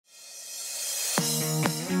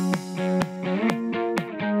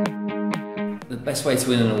best way to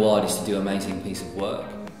win an award is to do an amazing piece of work,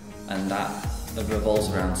 and that revolves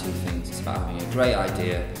around two things. It's about having a great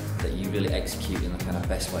idea that you really execute in the kind of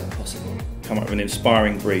best way possible. Come up with an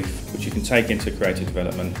inspiring brief which you can take into creative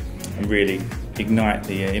development and really ignite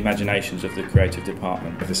the imaginations of the creative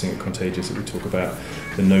department. I think it's contagious that we talk about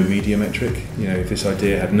the no media metric. You know, if this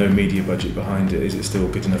idea had no media budget behind it, is it still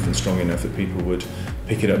good enough and strong enough that people would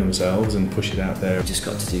pick it up themselves and push it out there? You've just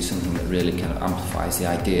got to do something that really kind of amplifies the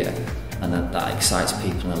idea, and that excites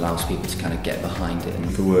people and allows people to kind of get behind it.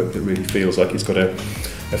 For work that really feels like it's got a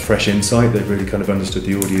fresh insight, they've really kind of understood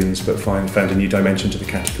the audience but found a new dimension to the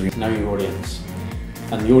category. Know your audience.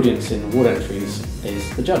 And the audience in award entries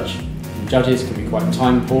is the judge. And judges can be quite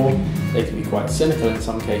time poor, they can be quite cynical in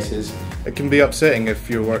some cases. It can be upsetting if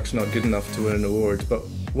your work's not good enough to win an award, but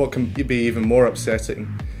what can be even more upsetting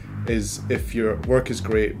is if your work is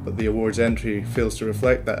great but the awards entry fails to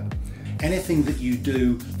reflect that. Anything that you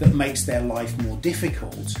do that makes their life more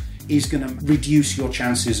difficult is going to reduce your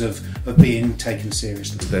chances of being taken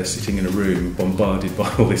seriously. They're sitting in a room bombarded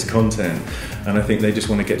by all this content, and I think they just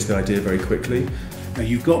want to get to the idea very quickly. Now,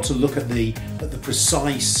 you've got to look at the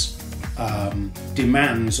precise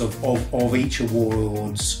demands of each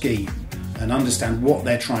award scheme and understand what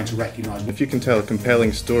they're trying to recognise. If you can tell a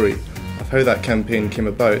compelling story of how that campaign came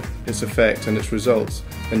about, its effect and its results,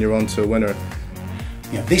 then you're on to a winner.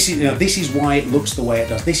 This is why it looks the way it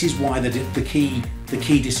does. This is why the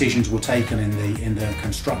key decisions were taken in the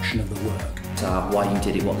construction of the work. Why you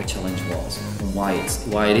did it, what the challenge was, and why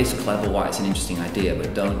it is clever, why it's an interesting idea,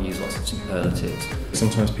 but don't use lots of superlatives.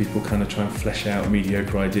 Sometimes people kind of try and flesh out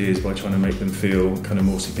mediocre ideas by trying to make them feel kind of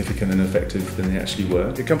more significant and effective than they actually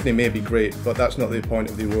were. Your company may be great, but that's not the point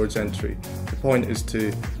of the awards entry. The point is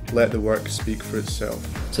to let the work speak for itself.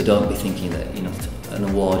 So don't be thinking that an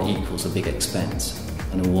award equals a big expense.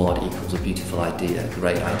 An award equals a beautiful idea, a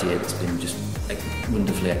great idea that's been just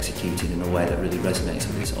wonderfully executed in a way that really resonates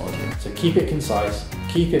with its audience. So keep it concise,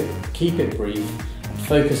 keep it brief, and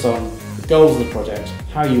focus on the goals of the project,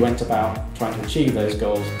 how you went about trying to achieve those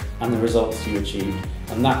goals, and the results you achieved.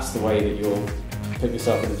 And that's the way that you'll put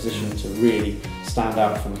yourself in a position to really stand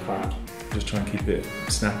out from the crowd. Just try and keep it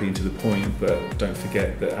snappy and to the point, but don't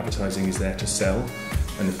forget that advertising is there to sell,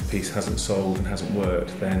 and if the piece hasn't sold and hasn't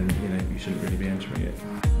worked, then you shouldn't really be entering it.